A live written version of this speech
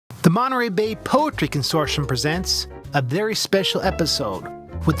The Monterey Bay Poetry Consortium presents a very special episode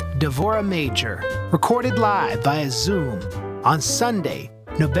with Devorah Major, recorded live via Zoom on Sunday,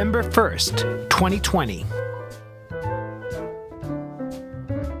 November 1st, 2020.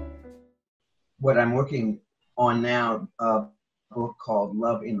 What I'm working on now, a book called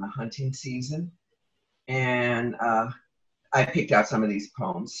Love in the Hunting Season. And I picked out some of these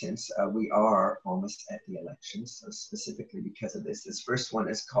poems since we are almost at the elections, so specifically because of this. This first one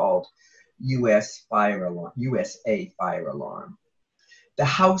is called USA Fire Alarm. The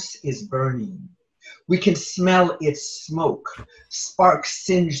house is burning. We can smell its smoke. Sparks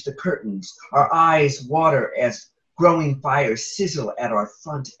singe the curtains. Our eyes water as growing fires sizzle at our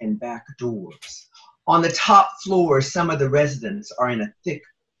front and back doors. On the top floor, some of the residents are in a thick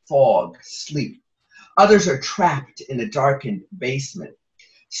fog sleep. Others are trapped in a darkened basement.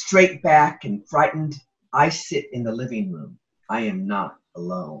 Straight back and frightened, I sit in the living room. I am not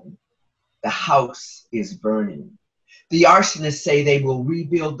alone. The house is burning. The arsonists say they will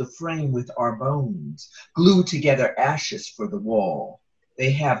rebuild the frame with our bones, glue together ashes for the wall.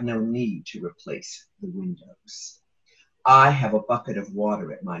 They have no need to replace the windows. I have a bucket of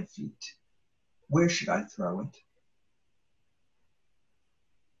water at my feet. Where should I throw it?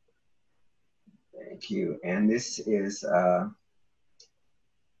 Thank you. And this is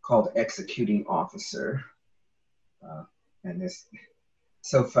called Executing Officer. And this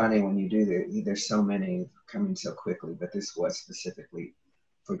so funny when you do that. There's so many coming so quickly, but this was specifically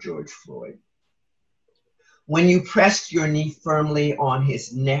for George Floyd. When you pressed your knee firmly on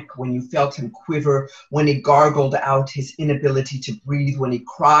his neck, when you felt him quiver, when he gargled out his inability to breathe, when he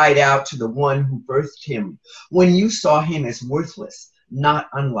cried out to the one who birthed him, when you saw him as worthless, not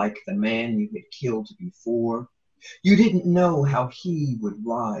unlike the man you had killed before, you didn't know how he would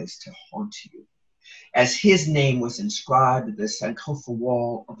rise to haunt you. As his name was inscribed at the Sankofa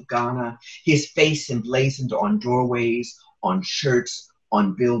wall of Ghana, his face emblazoned on doorways, on shirts,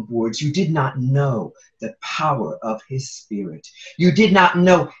 on billboards, you did not know the power of his spirit. You did not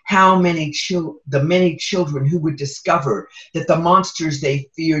know how many children who would discover that the monsters they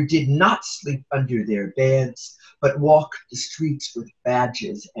feared did not sleep under their beds, but walked the streets with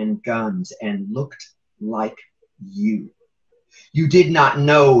badges and guns and looked like you. You did not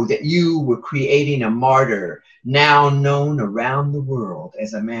know that you were creating a martyr now known around the world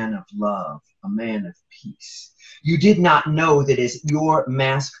as a man of love, a man of peace. You did not know that as your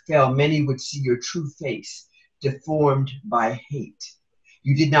mask fell, many would see your true face deformed by hate.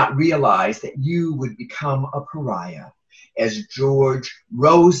 You did not realize that you would become a pariah as George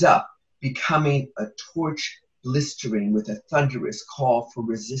rose up, becoming a torch blistering with a thunderous call for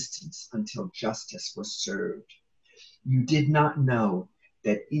resistance until justice was served. You did not know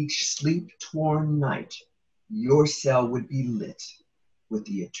that each sleep-torn night, your cell would be lit with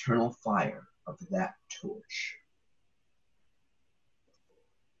the eternal fire of that torch.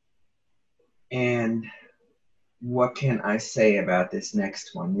 And what can I say about this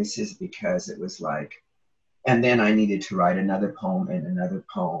next one? This is because it was like, and then I needed to write another poem and another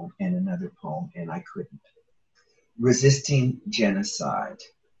poem and another poem, and I couldn't. Resisting genocide.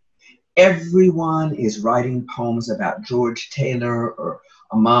 Everyone is writing poems about George Taylor or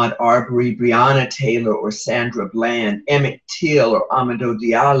Ahmaud Arbery, Breonna Taylor or Sandra Bland, Emmett Till or Amadou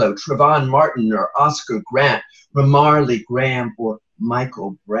Diallo, Trayvon Martin or Oscar Grant, Ramarley Graham or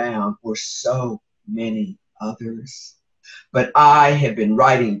Michael Brown, or so many others. But I have been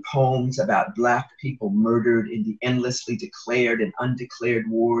writing poems about Black people murdered in the endlessly declared and undeclared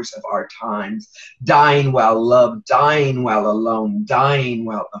wars of our times, dying while loved, dying while alone, dying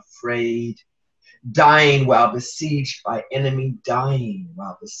while afraid, dying while besieged by enemy, dying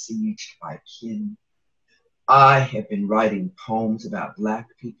while besieged by kin. I have been writing poems about Black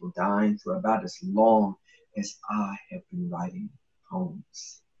people dying for about as long as I have been writing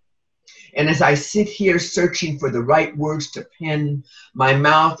poems. And as I sit here searching for the right words to pen, my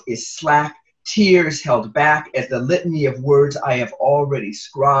mouth is slack, tears held back as the litany of words I have already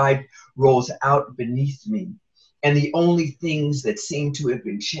scribed rolls out beneath me. And the only things that seem to have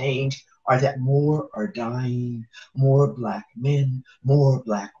been changed are that more are dying, more Black men, more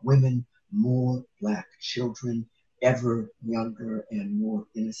Black women, more Black children, ever younger and more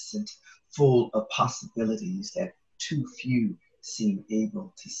innocent, full of possibilities that too few seem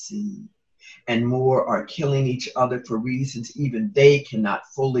able to see. And more are killing each other for reasons even they cannot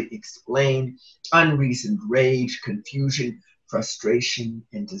fully explain, unreasoned rage, confusion, frustration,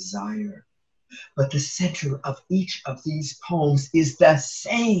 and desire. But the center of each of these poems is the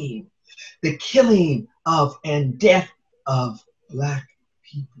same, the killing of and death of Black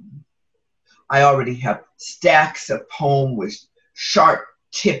people. I already have stacks of poems with sharp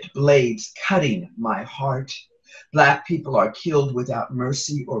tipped blades cutting my heart. Black people are killed without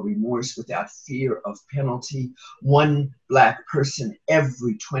mercy or remorse, without fear of penalty. One Black person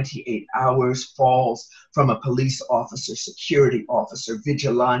every 28 hours falls from a police officer, security officer,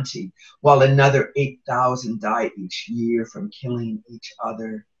 vigilante, while another 8,000 die each year from killing each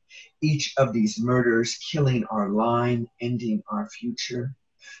other. Each of these murders killing our line, ending our future.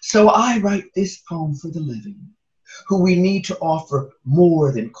 So I write this poem for the living, who we need to offer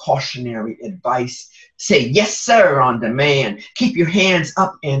more than cautionary advice. Say yes, sir, on demand. Keep your hands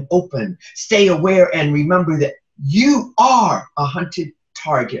up and open. Stay aware and remember that you are a hunted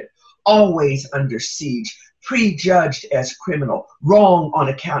target, always under siege, prejudged as criminal, wrong on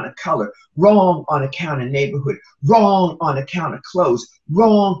account of color, wrong on account of neighborhood, wrong on account of clothes,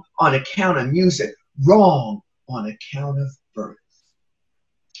 wrong on account of music, wrong on account of birth.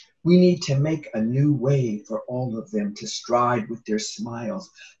 We need to make a new way for all of them to stride with their smiles,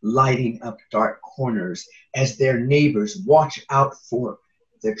 lighting up dark corners as their neighbors watch out for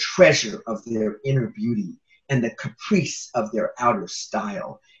the treasure of their inner beauty and the caprice of their outer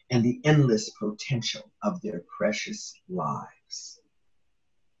style and the endless potential of their precious lives.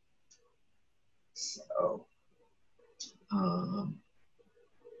 So,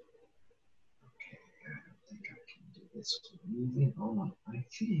 moving on, I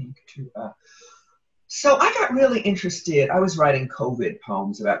think, to so I got really interested. I was writing COVID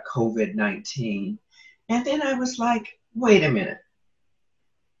poems about COVID-19, and then I was like, wait a minute,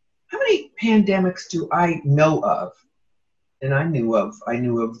 how many pandemics do I know of? And I knew of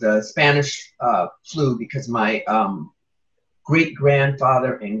the Spanish flu because my great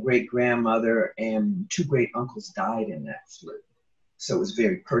grandfather and great grandmother and two great uncles died in that flu, so it was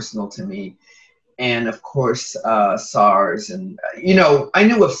very personal to me. And of course, SARS, and I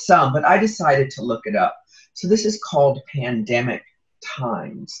knew of some, but I decided to look it up. So this is called Pandemic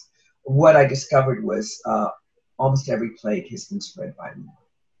Times. What I discovered was almost every plague has been spread by man.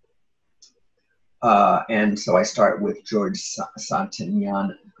 And so I start with George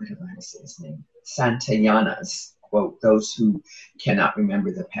Santayana, how do I say his name? Santayana's quote, "Those who cannot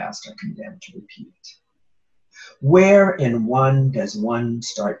remember the past are condemned to repeat it." Where in one does one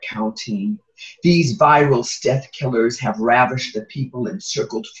start counting? These viral death killers have ravished the people,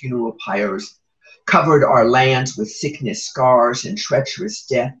 encircled funeral pyres, covered our lands with sickness, scars, and treacherous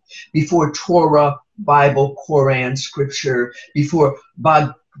death. Before Torah, Bible, Quran, scripture, before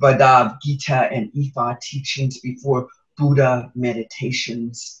Bhagavad Gita and Ifa teachings, before Buddha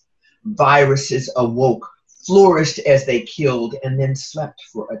meditations, viruses awoke, flourished as they killed, and then slept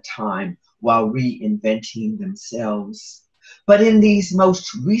for a time while reinventing themselves. But in these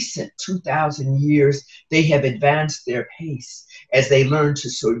most recent 2,000 years, they have advanced their pace as they learn to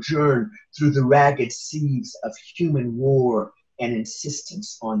sojourn through the ragged seas of human war and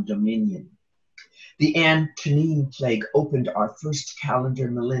insistence on dominion. The Antonine plague opened our first calendar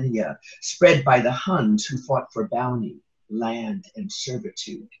millennia, spread by the Huns who fought for bounty, land, and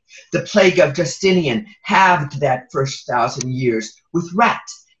servitude. The plague of Justinian halved that first 1,000 years with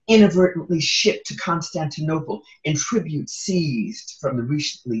rats inadvertently shipped to Constantinople and tribute seized from the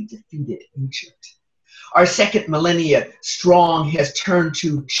recently defeated Egypt. Our second millennia strong has turned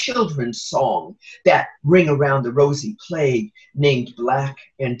to children's song, that ring around the rosy plague named Black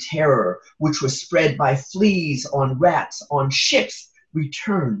and Terror, which was spread by fleas on rats on ships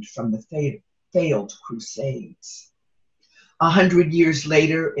returned from the failed crusades. 100 years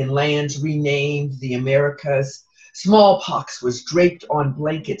later, in lands renamed the Americas, smallpox was draped on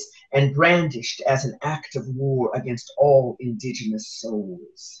blankets and brandished as an act of war against all indigenous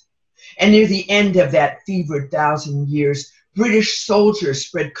souls. And near the end of that fevered 1,000 years, British soldiers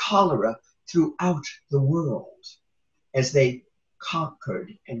spread cholera throughout the world as they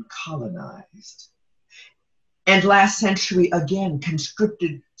conquered and colonized. And last century, again,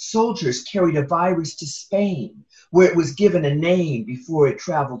 conscripted soldiers carried a virus to Spain, where it was given a name before it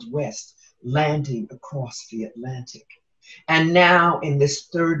traveled west, landing across the Atlantic. And now in this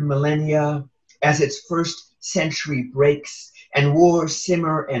third millennia, as its first century breaks and wars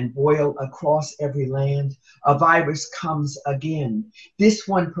simmer and boil across every land, a virus comes again. This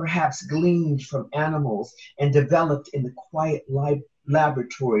one perhaps gleaned from animals and developed in the quiet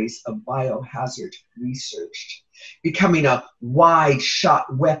laboratories of biohazard research, becoming a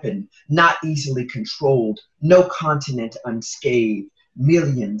wide-shot weapon, not easily controlled, no continent unscathed,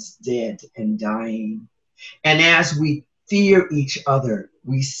 millions dead and dying. And as we fear each other,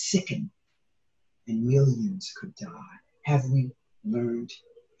 we sicken, and millions could die. Have we learned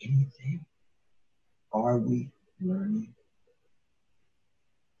anything? Are we learning?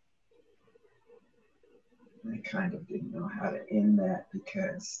 I kind of didn't know how to end that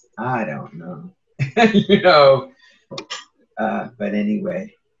because I don't know, you know. But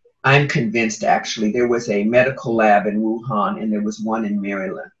anyway, I'm convinced actually there was a medical lab in Wuhan and there was one in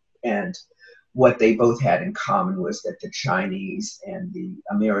Maryland. And what they both had in common was that the Chinese and the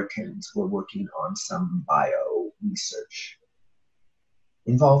Americans were working on some bio research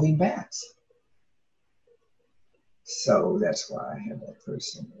involving bats. So that's why I have that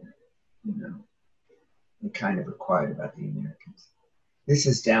person there, you know. I'm kind of quiet about the Americans. This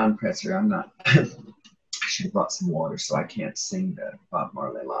is down presser. I'm not, I should have brought some water so I can't sing the Bob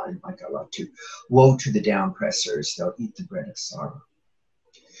Marley line like I love to. Woe to the down pressers, they'll eat the bread of sorrow.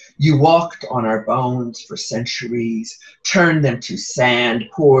 You walked on our bones for centuries, turned them to sand,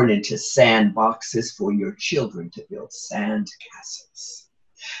 poured into sand boxes for your children to build sand castles.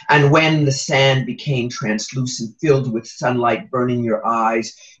 And when the sand became translucent, filled with sunlight burning your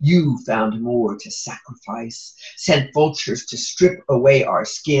eyes, you found more to sacrifice, sent vultures to strip away our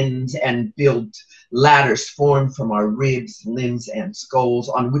skins and build ladders formed from our ribs, limbs, and skulls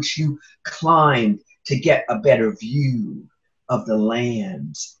on which you climbed to get a better view of the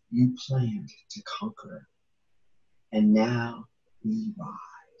lands you planned to conquer. And now we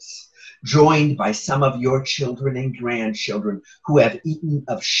rise, joined by some of your children and grandchildren who have eaten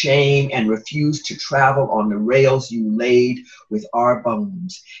of shame and refused to travel on the rails you laid with our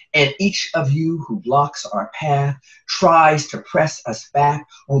bones. And each of you who blocks our path, tries to press us back,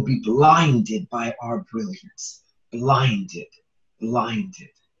 will be blinded by our brilliance. Blinded, blinded,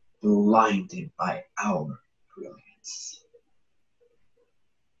 blinded by our brilliance.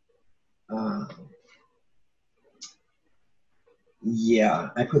 Yeah,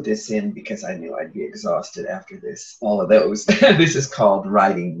 I put this in because I knew I'd be exhausted after this, all of those. This is called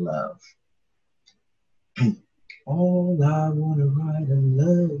Writing Love. All I want to write are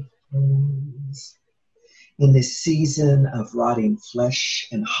love poems. In this season of rotting flesh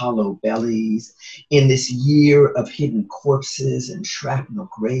and hollow bellies, in this year of hidden corpses and shrapnel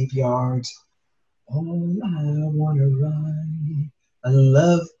graveyards, all I want to write are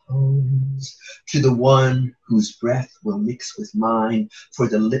love poems to the one whose breath will mix with mine, for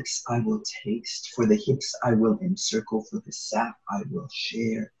the lips I will taste, for the hips I will encircle, for the sap I will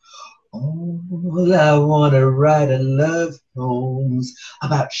share. All I want to write are love poems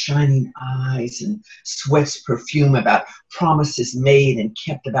about shining eyes and sweat's perfume, about promises made and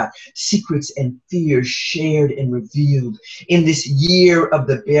kept, about secrets and fears shared and revealed. In this year of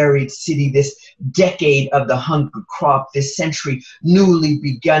the buried city, this decade of the hunger crop, this century newly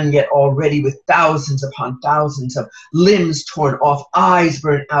begun yet already with thousands upon thousands of limbs torn off, eyes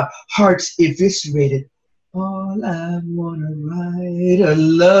burned out, hearts eviscerated. All I want to write are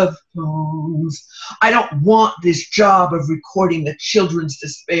love poems. I don't want this job of recording the children's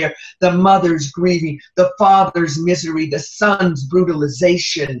despair, the mother's grieving, the father's misery, the son's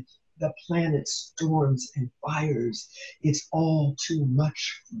brutalization, the planet's storms and fires. It's all too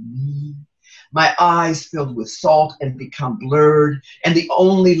much for me. My eyes filled with salt and become blurred, and the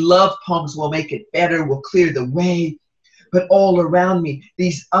only love poems will make it better, will clear the way. But all around me,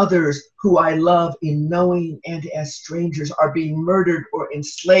 these others who I love in knowing and as strangers are being murdered or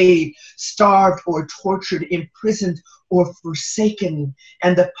enslaved, starved or tortured, imprisoned or forsaken.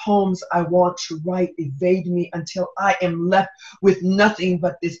 And the poems I want to write evade me until I am left with nothing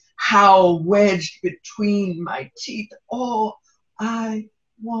but this howl wedged between my teeth. All I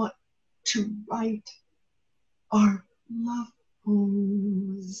want to write are love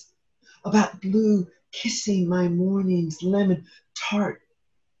poems about blue kissing my mornings, lemon tart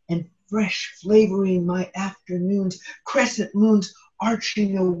and fresh flavoring my afternoons, crescent moons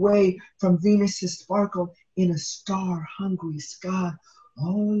arching away from Venus's sparkle in a star-hungry sky.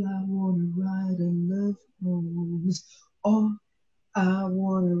 All I want to write are love poems. All I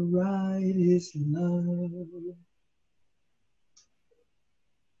want to write is love.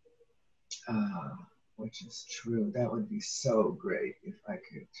 Which is true. That would be so great if I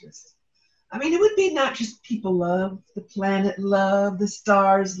could just, I mean, it would be not just people love, the planet love, the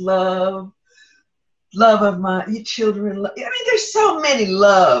stars love, love of my children love. I mean, there's so many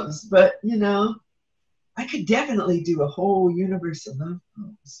loves, but you know, I could definitely do a whole universe of love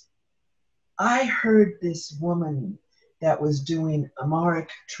poems. I heard this woman that was doing Amharic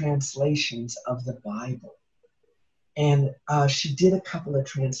translations of the Bible. And she did a couple of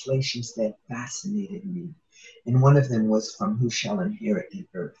translations that fascinated me. And one of them was from Who Shall Inherit the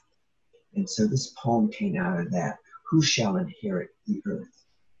Earth? And so this poem came out of that, Who Shall Inherit the Earth?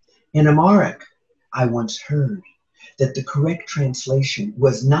 In Amharic, I once heard that the correct translation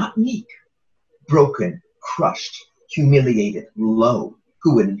was not meek, broken, crushed, humiliated, low,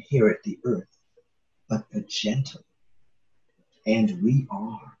 who would inherit the earth, but the gentle. And we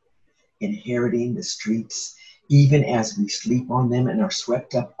are inheriting the streets, even as we sleep on them and are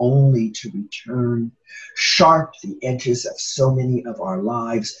swept up only to return, sharp the edges of so many of our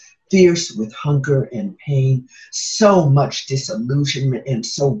lives, fierce with hunger and pain, so much disillusionment and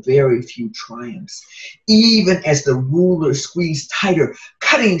so very few triumphs. Even as the rulers squeeze tighter,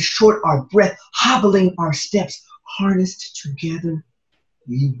 cutting short our breath, hobbling our steps, harnessed together,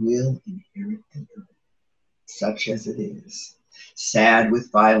 we will inherit the earth, such as it is, sad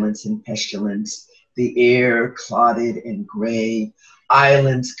with violence and pestilence, the air clotted and gray,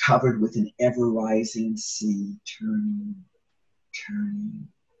 islands covered with an ever-rising sea, turning, turning.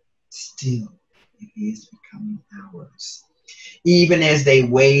 Still, it is becoming ours. Even as they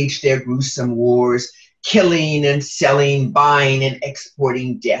wage their gruesome wars, killing and selling, buying and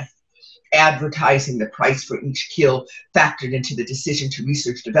exporting death, advertising the price for each kill, factored into the decision to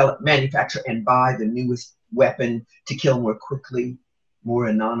research, develop, manufacture, and buy the newest weapon to kill more quickly, more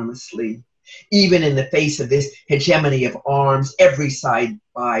anonymously. Even in the face of this hegemony of arms, every side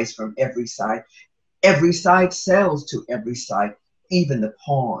buys from every side. Every side sells to every side. Even the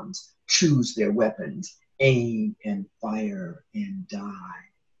pawns choose their weapons, aim and fire and die.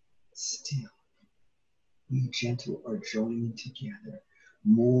 Still, we gentle are joining together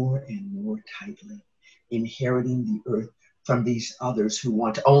more and more tightly, inheriting the earth from these others who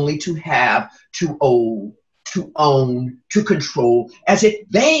want only to have, to own, to control, as if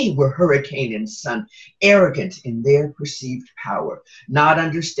they were hurricane and sun, arrogant in their perceived power, not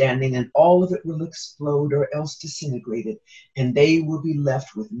understanding that all of it will explode or else disintegrated, and they will be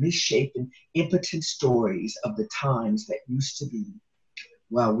left with misshapen, impotent stories of the times that used to be,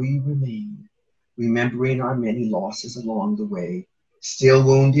 while we remain, remembering our many losses along the way, still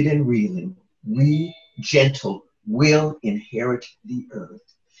wounded and reeling. We, gentle, will inherit the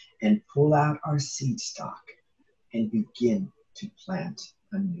earth and pull out our seed stock and begin to plant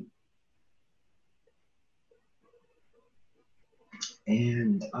anew.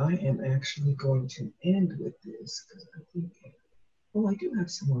 And I am actually going to end with this because I think, oh, I do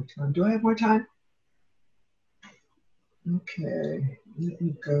have some more time. Do I have more time? Okay, let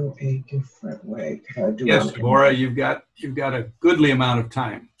me go a different way. Yes, Devorah, you've got a goodly amount of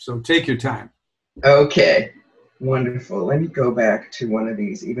time, so take your time. Okay, wonderful. Let me go back to one of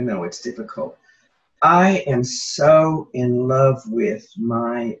these, even though it's difficult. I am so in love with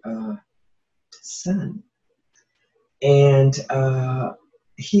my son, and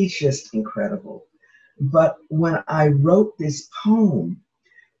he's just incredible. But when I wrote this poem,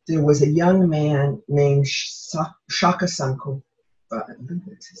 there was a young man named Shaka Sanko, I think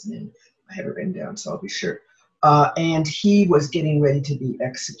that's his name. I have it written down, so I'll be sure. And he was getting ready to be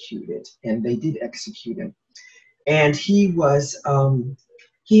executed, and they did execute him. And he was,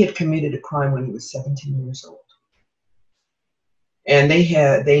 he had committed a crime when he was 17 years old. And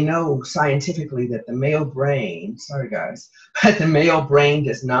they know scientifically that the male brain, sorry guys, but the male brain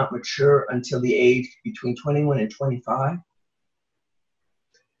does not mature until the age between 21 and 25.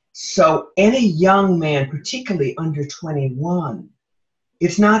 So any young man, particularly under 21,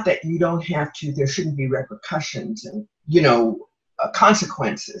 it's not that you don't have to, there shouldn't be repercussions and,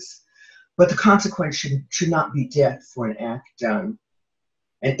 consequences, but the consequence should not be death for an act done,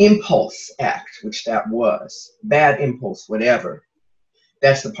 an impulse act, which that was, bad impulse, whatever.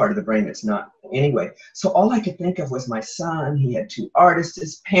 That's the part of the brain that's not. Anyway, so all I could think of was my son. He had two artists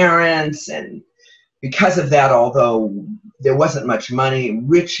as parents, and because of that, although there wasn't much money,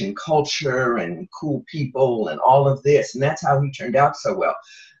 rich in culture and cool people and all of this, and that's how he turned out so well.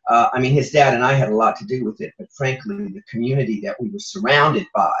 I mean, his dad and I had a lot to do with it, but frankly, the community that we were surrounded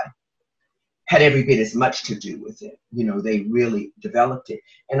by had every bit as much to do with it. They really developed it.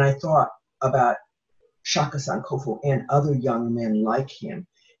 And I thought about Shaka Sankofa and other young men like him,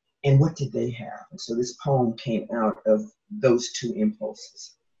 and what did they have? And so this poem came out of those two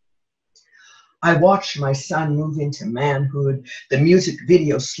impulses. I watched my son move into manhood, the music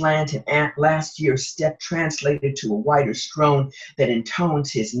video slant and last year's step translated to a wider strain that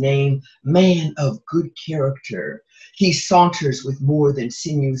intones his name, man of good character. He saunters with more than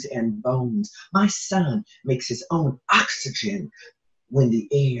sinews and bones. My son makes his own oxygen when the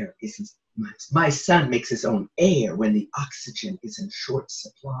air is, my son makes his own air when the oxygen is in short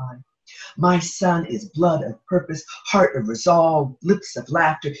supply. My son is blood of purpose, heart of resolve, lips of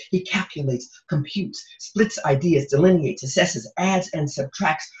laughter. He calculates, computes, splits ideas, delineates, assesses, adds and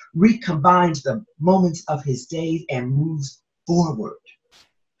subtracts, recombines the moments of his days and moves forward.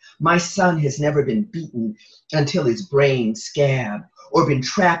 My son has never been beaten until his brain scabbed or been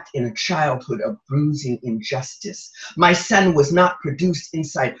trapped in a childhood of bruising injustice. My son was not produced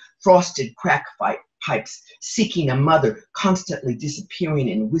inside frosted crack pipes, seeking a mother, constantly disappearing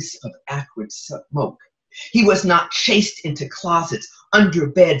in wisps of acrid smoke. He was not chased into closets, under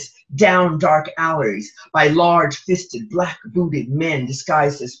beds, down dark alleys by large-fisted, black-booted men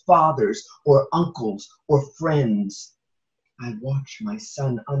disguised as fathers or uncles or friends. I watch my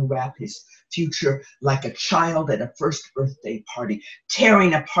son unwrap his future like a child at a first birthday party,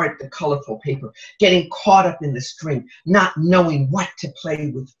 tearing apart the colorful paper, getting caught up in the string, not knowing what to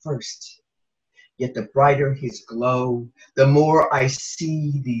play with first. Yet the brighter his glow, the more I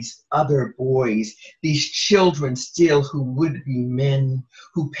see these other boys, these children still who would be men,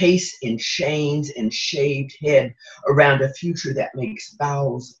 who pace in chains and shaved head around a future that makes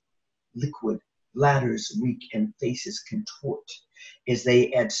bowels liquid, bladders weak, and faces contort as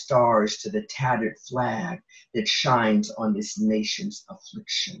they add stars to the tattered flag that shines on this nation's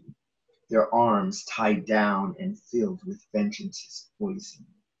affliction, their arms tied down and filled with vengeance's poison.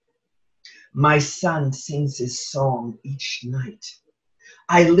 My son sings his song each night.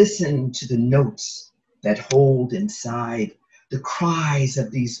 I listen to the notes that hold inside the cries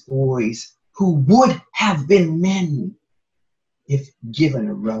of these boys who would have been men if given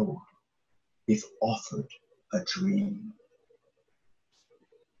a road, if offered a dream.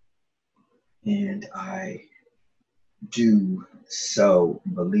 And I do so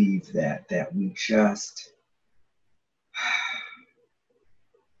believe that we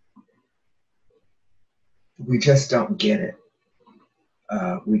just don't get it.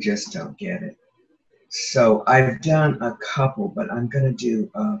 We just don't get it. So I've done a couple, but I'm going to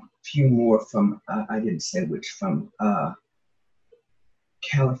do a few more from, I didn't say which, from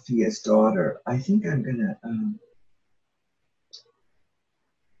Califia's daughter. I think I'm going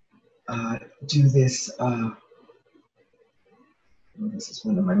to do this. This is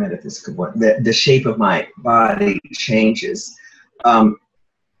one of my metaphysical ones. The shape of my body changes.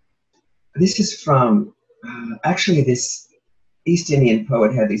 This is from, actually this East Indian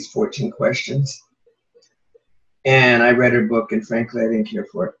poet had these 14 questions. And I read her book, and frankly, I didn't care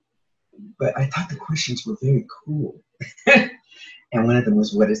for it. But I thought the questions were very cool. And one of them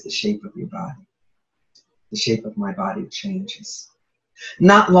was, what is the shape of your body? The shape of my body changes.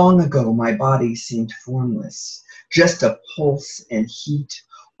 Not long ago, my body seemed formless, just a pulse and heat,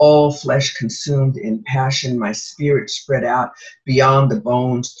 all flesh consumed in passion, my spirit spread out beyond the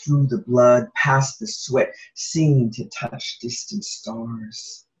bones, through the blood, past the sweat, seeming to touch distant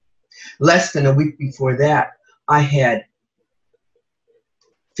stars. Less than a week before that, I had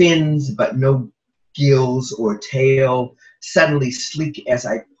fins but no gills or tail, suddenly sleek as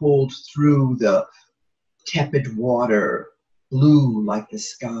I pulled through the tepid water, blue like the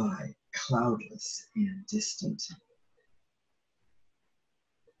sky, cloudless and distant.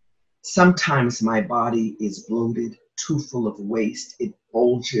 Sometimes my body is bloated, too full of waste. It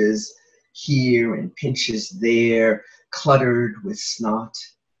bulges here and pinches there, cluttered with snot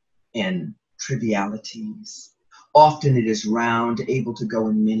and trivialities. Often it is round, able to go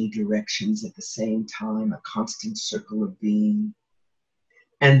in many directions at the same time, a constant circle of being.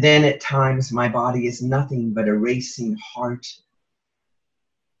 And then at times my body is nothing but a racing heart.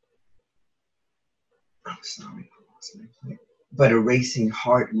 I'm sorry, I lost my place. But a racing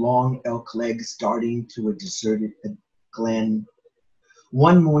heart, long elk legs darting through a deserted glen.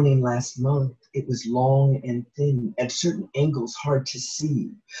 One morning last month, it was long and thin, at certain angles hard to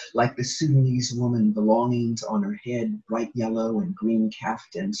see, like the Sudanese woman, belongings on her head, bright yellow and green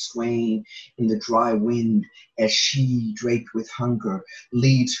kaftan, swaying in the dry wind as she, draped with hunger,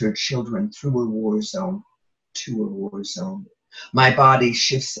 leads her children through a war zone, to a war zone. My body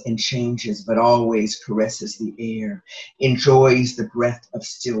shifts and changes, but always caresses the air, enjoys the breath of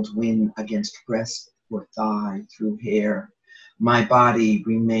stilled wind against breast or thigh through hair. My body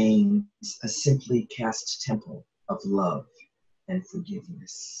remains a simply cast temple of love and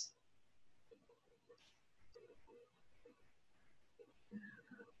forgiveness.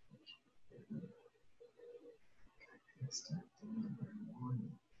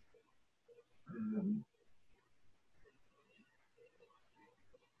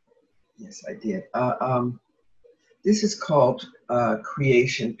 Yes, I did. This is called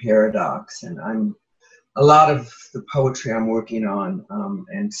Creation Paradox, and a lot of the poetry I'm working on,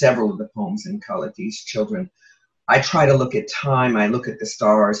 and several of the poems in Color These Children, I try to look at time. I look at the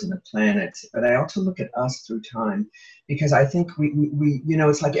stars and the planets, but I also look at us through time, because I think we you know,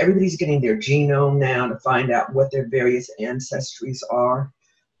 it's like everybody's getting their genome now to find out what their various ancestries are.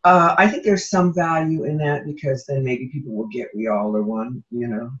 I think there's some value in that, because then maybe people will get we all are one, you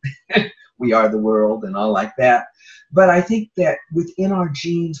know, we are the world and all like that. But I think that within our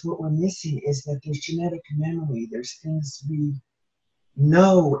genes, what we're missing is that there's genetic memory. There's things we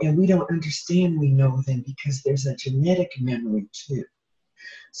know, and we don't understand we know them because there's a genetic memory too.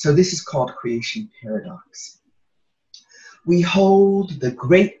 So this is called creation paradox. We hold the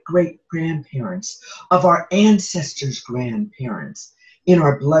great-great-grandparents of our ancestors' grandparents in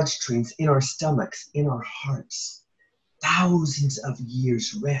our bloodstreams, in our stomachs, in our hearts. Thousands of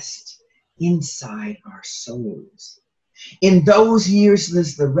years rest inside our souls. In those years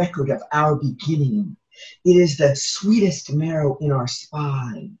lives the record of our beginning. It is the sweetest marrow in our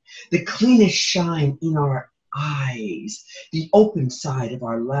spine, the cleanest shine in our eyes, the open side of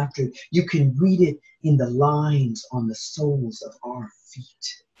our laughter. You can read it in the lines on the soles of our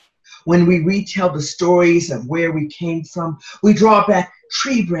feet. When we retell the stories of where we came from, we draw back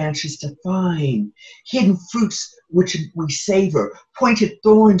tree branches to find hidden fruits which we savor, pointed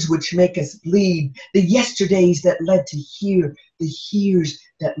thorns which make us bleed, the yesterdays that led to here, the heres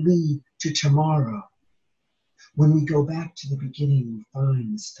that lead to tomorrow. When we go back to the beginning, we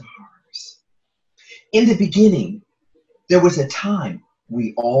find the stars. In the beginning, there was a time,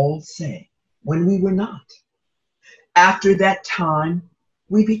 we all say, when we were not. After that time,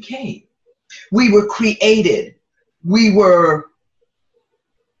 we became. We were created. We were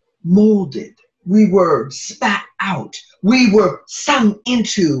molded. We were spat out. We were sung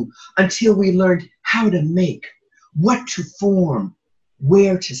into until we learned how to make, what to form,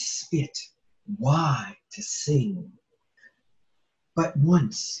 where to spit, why to sing. But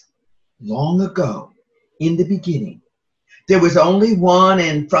once, long ago, in the beginning, there was only one,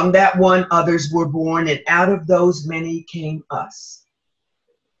 and from that one others were born, and out of those many came us.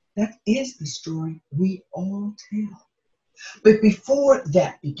 That is the story we all tell. But before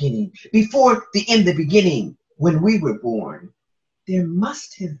that beginning, in the beginning, when we were born, there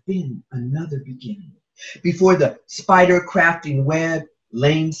must have been another beginning. Before the spider crafting web,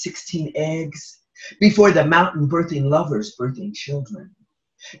 laying 16 eggs, before the mountain birthing lovers birthing children,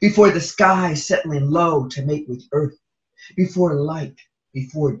 before the sky settling low to mate with earth, before light,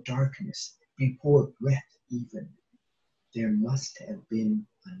 before darkness, before breath even, there must have been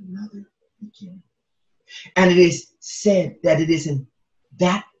another beginning. And it is said that it is in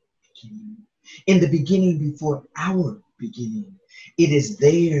that beginning, in the beginning before our beginning, it is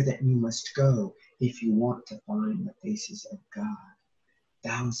there that you must go if you want to find the faces of God.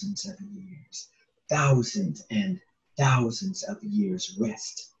 Thousands of years, thousands and thousands of years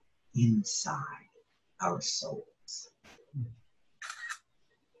rest inside our souls.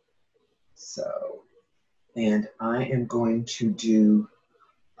 So, and I am going to do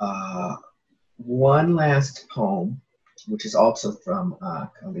one last poem, which is also from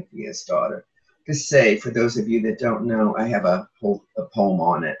Califia's daughter. To say, for those of you that don't know, I have a poem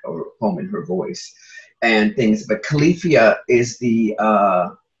on it, or a poem in her voice and things. But Califia is the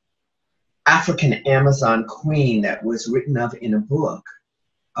African Amazon queen that was written of in a book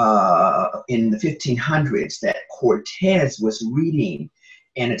in the 1500s that Cortez was reading,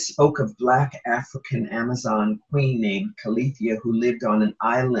 and it spoke of Black African Amazon queen named Califia who lived on an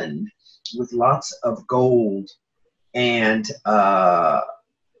island with lots of gold and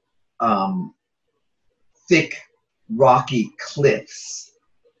thick rocky cliffs.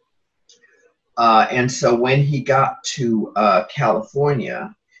 And so when he got to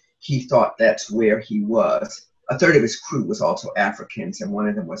California, he thought that's where he was. A third of his crew was also Africans, and one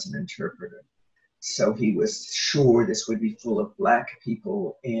of them was an interpreter. So he was sure this would be full of Black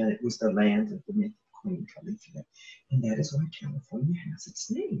people, and it was the land of the mythic Queen Califia. And that is why California has its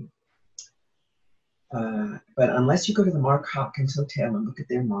name. But unless you go to the Mark Hopkins Hotel and look at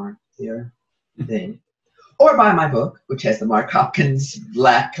their thing, or buy my book, which has the Mark Hopkins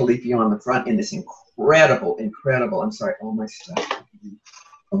Black Califia on the front in this incredible, I'm sorry, all my stuff.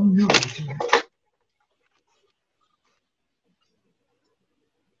 Oh no.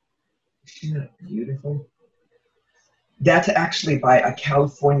 Isn't that beautiful? That's actually by a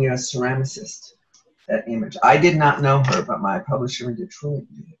California ceramicist, that image. I did not know her, but my publisher in Detroit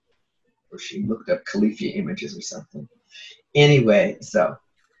did. Or she looked up Califia images or something. Anyway, so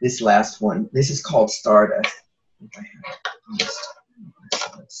this last one, this is called Stardust. Let's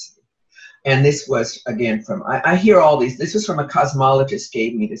see. And this was, again, from, I hear all these, this was from a cosmologist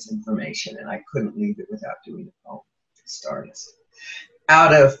gave me this information, and I couldn't leave it without doing the poem, Stardust.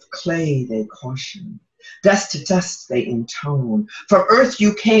 Out of clay they caution, dust to dust they intone. From earth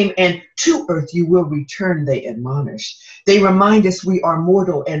you came, and to earth you will return, they admonish. They remind us we are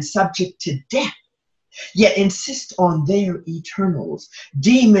mortal and subject to death, yet insist on their eternals.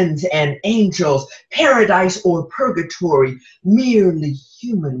 Demons and angels, paradise or purgatory, merely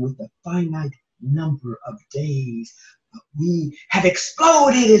human with a finite number of days. But we have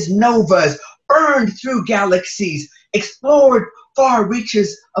exploded as novas, burned through galaxies, explored far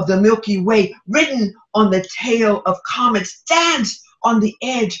reaches of the Milky Way, ridden on the tail of comets, danced on the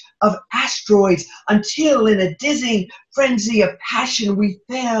edge of asteroids, until in a dizzying frenzy of passion we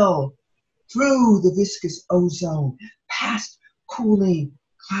fell through the viscous ozone, past cooling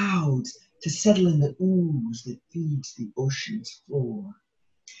clouds, to settle in the ooze that feeds the ocean's floor.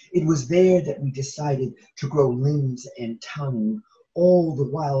 It was there that we decided to grow limbs and tongue, all the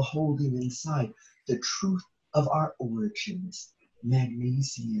while holding inside the truth of our origins: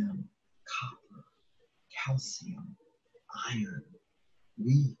 magnesium, copper, calcium, iron.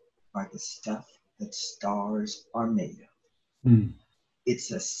 We are the stuff that stars are made of.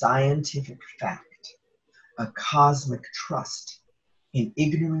 It's a scientific fact, a cosmic trust in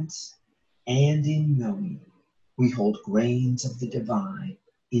ignorance and in knowing. We hold grains of the divine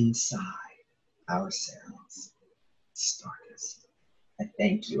inside ourselves. Stardust. I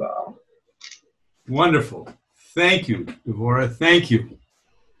thank you all. Wonderful. Thank you, Devorah. Thank you.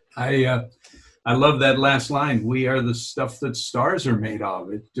 I love that last line. We are the stuff that stars are made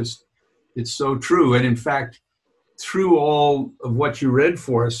of. It's so true. And in fact, through all of what you read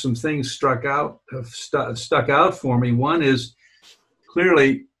for us, some things stuck out for me. One is,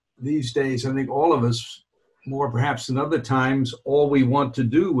 clearly these days, I think all of us, more perhaps than other times, all we want to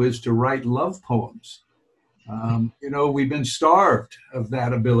do is to write love poems. We've been starved of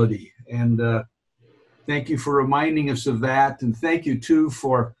that ability. And thank you for reminding us of that. And thank you, too,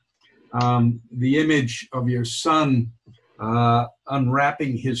 for the image of your son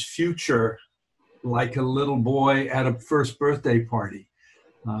unwrapping his future like a little boy at a first birthday party.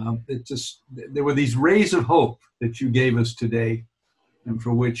 There were these rays of hope that you gave us today, and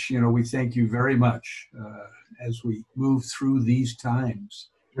for which, we thank you very much as we move through these times.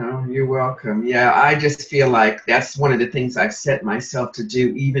 Oh, you're welcome. Yeah, I just feel like that's one of the things I've set myself to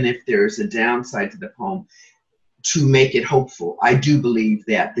do, even if there's a downside to the poem, to make it hopeful. I do believe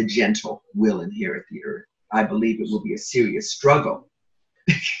that the gentle will inherit the earth. I believe it will be a serious struggle.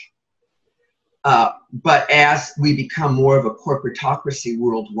 But as we become more of a corporatocracy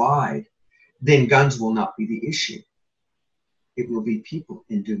worldwide, then guns will not be the issue. It will be people,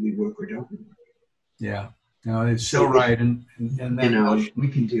 and do we work or don't we work? Yeah, no, it's so right. And that notion, we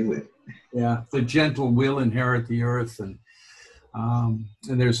can do it. Yeah, the gentle will inherit the earth. And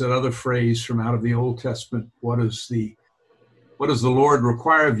there's that other phrase from out of the Old Testament: what does the Lord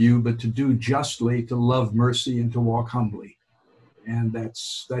require of you but to do justly, to love mercy, and to walk humbly? And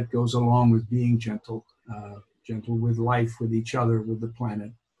that goes along with being gentle, gentle with life, with each other, with the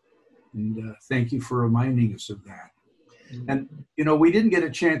planet. And thank you for reminding us of that. And, we didn't get a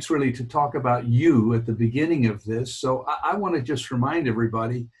chance really to talk about you at the beginning of this. So I want to just remind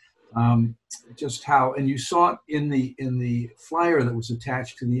everybody just how, and you saw it in the flyer that was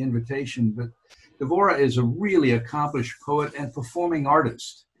attached to the invitation, but Devorah is a really accomplished poet and performing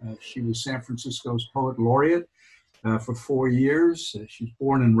artist. She was San Francisco's Poet Laureate for 4 years. She's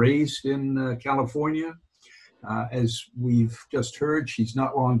born and raised in California. As we've just heard, she's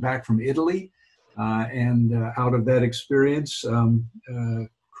not long back from Italy. And out of that experience,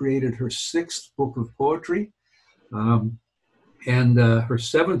 created her 6th book of poetry. And her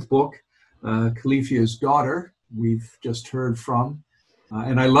 7th book, Califia's Daughter, we've just heard from.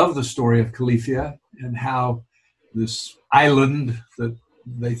 And I love the story of Califia and how this island that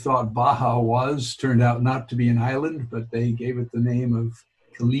they thought Baja was turned out not to be an island, but they gave it the name of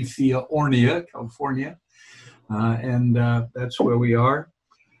Califia Ornea, California. And that's where we are.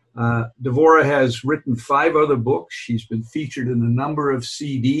 Devorah has written 5 other books. She's been featured in a number of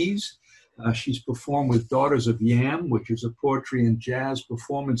CDs. She's performed with Daughters of Yam, which is a poetry and jazz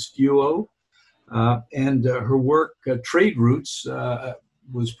performance duo. And her work, Trade Routes,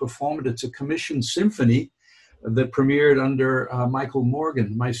 was performed. It's a commissioned symphony that premiered under Michael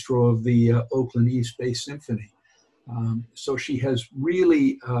Morgan, Maestro of the Oakland East Bay Symphony. So she has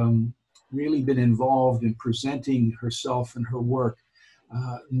really been involved in presenting herself and her work,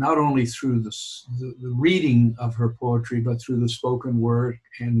 not only through the reading of her poetry, but through the spoken word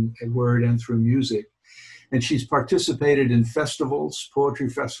and through music. And she's participated in festivals, poetry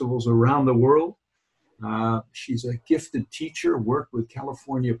festivals around the world. She's a gifted teacher, worked with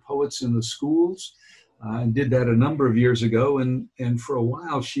California poets in the schools, and did that a number of years ago. And for a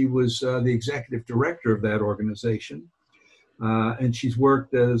while, she was the executive director of that organization. And she's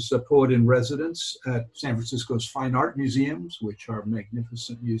worked as a poet in residence at San Francisco's fine art museums, which are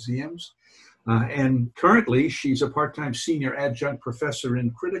magnificent museums. And currently, she's a part-time senior adjunct professor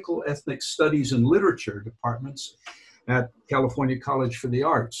in critical ethnic studies and literature departments at California College for the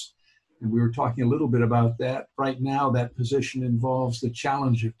Arts. And we were talking a little bit about that. Right now, that position involves the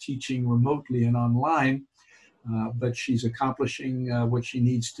challenge of teaching remotely and online, but she's accomplishing what she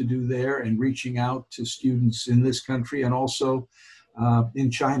needs to do there and reaching out to students in this country and also in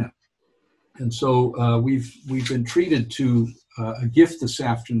China. And so we've been treated to a gift this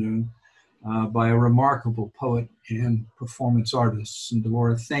afternoon by a remarkable poet and performance artist. And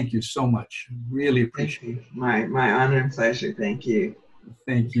Devorah, thank you so much. Really appreciate it. My honor and pleasure. Thank you.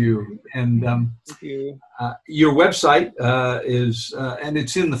 Thank you. And Thank you. your website is, and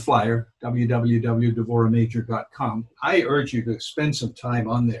it's in the flyer, www.devorahmajor.com. I urge you to spend some time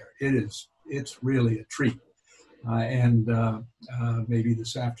on there. It's really a treat. And maybe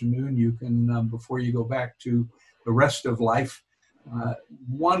this afternoon you can, before you go back to the rest of life,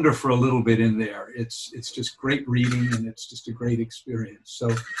 wander for a little bit in there. It's just great reading, and it's just a great experience. So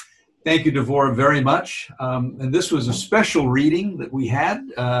thank you, Devorah, very much. And this was a special reading that we had.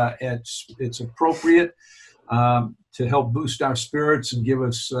 It's appropriate to help boost our spirits and give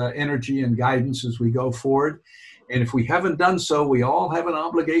us energy and guidance as we go forward. And if we haven't done so, we all have an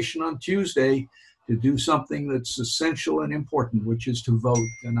obligation on Tuesday to do something that's essential and important, which is to vote.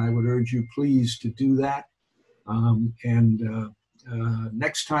 And I would urge you, please, to do that.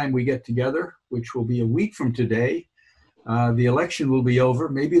 Next time we get together, which will be a week from today, the election will be over.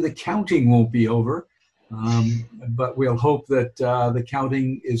 Maybe the counting won't be over, but we'll hope that the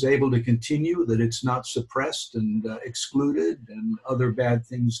counting is able to continue, that it's not suppressed and excluded, and other bad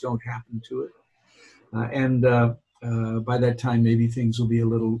things don't happen to it. By that time, maybe things will be a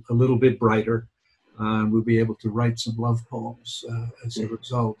little bit brighter. We'll be able to write some love poems as a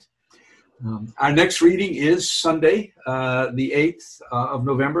result. Our next reading is Sunday, the 8th of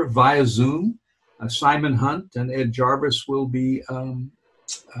November, via Zoom. Simon Hunt and Ed Jarvis will be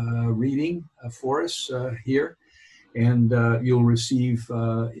reading for us here, and you'll receive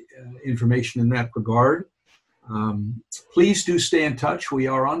information in that regard. Please do stay in touch. We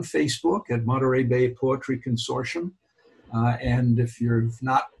are on Facebook at Monterey Bay Poetry Consortium, and if you've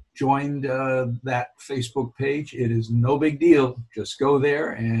not joined that Facebook page, it is no big deal. Just go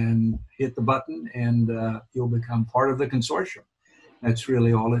there and hit the button, and you'll become part of the consortium. That's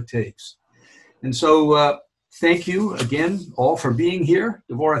really all it takes. And so thank you again all for being here.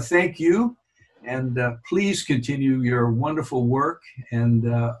 Devorah, thank you. And please continue your wonderful work. And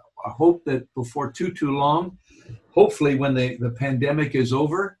I hope that before too long, hopefully when the pandemic is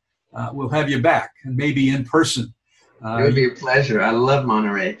over, we'll have you back, and maybe in person. It would be a pleasure. I love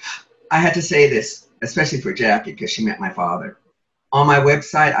Monterey. I had to say this, especially for Jackie, because she met my father. On my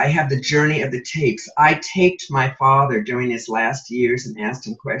website, I have the journey of the tapes. I taped my father during his last years and asked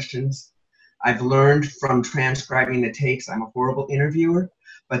him questions. I've learned from transcribing the tapes. I'm a horrible interviewer,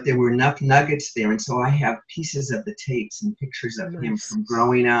 but there were enough nuggets there. And so I have pieces of the tapes and pictures of him from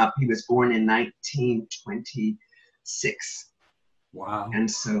growing up. He was born in 1926. Wow. And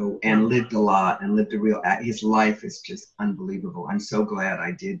so, and lived a lot and lived his life is just unbelievable. I'm so glad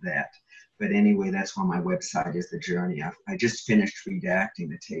I did that. But anyway, that's why my website is The Journey. I just finished redacting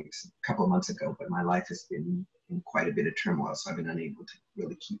the tapes a couple of months ago, but my life has been in quite a bit of turmoil, so I've been unable to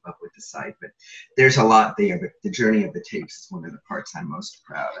really keep up with the site. But there's a lot there, but The Journey of the Tapes is one of the parts I'm most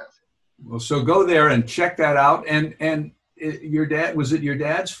proud of. Well, so go there and check that out. And your dad, was it your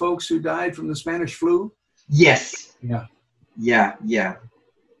dad's folks who died from the Spanish flu? Yes. Yeah. Yeah.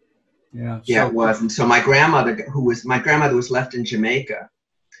 Yeah, it was. And so my grandmother was left in Jamaica.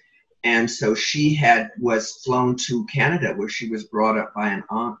 And so she was flown to Canada, where she was brought up by an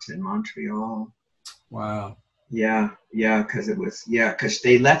aunt in Montreal. Wow. Yeah, because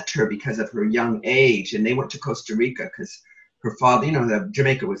they left her because of her young age, and they went to Costa Rica because her father,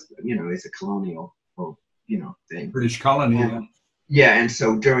 Jamaica was, is a colonial, thing. British colony. Yeah, and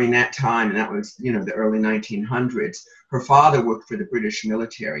so during that time, and that was, the early 1900s, her father worked for the British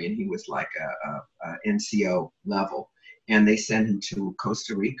military, and he was like a NCO level, and they sent him to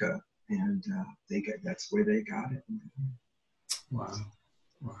Costa Rica, and that's where they got it. Wow.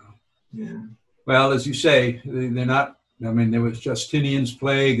 Yeah. Well, as you say, they're not. There was Justinian's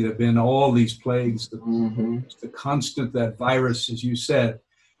plague. There have been all these plagues. The constant, that virus, as you said,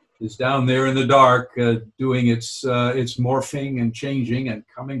 is down there in the dark, doing its morphing and changing and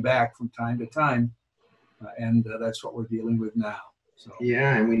coming back from time to time, and that's what we're dealing with now. So.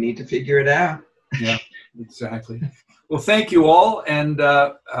 Yeah, and we need to figure it out. Yeah, exactly. Well, thank you all, and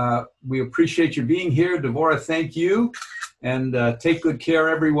we appreciate you being here. Devorah, thank you, and take good care,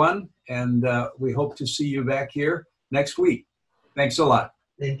 everyone, and we hope to see you back here next week. Thanks a lot.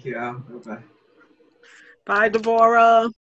 Thank you, Al. Bye-bye. Bye, Devorah.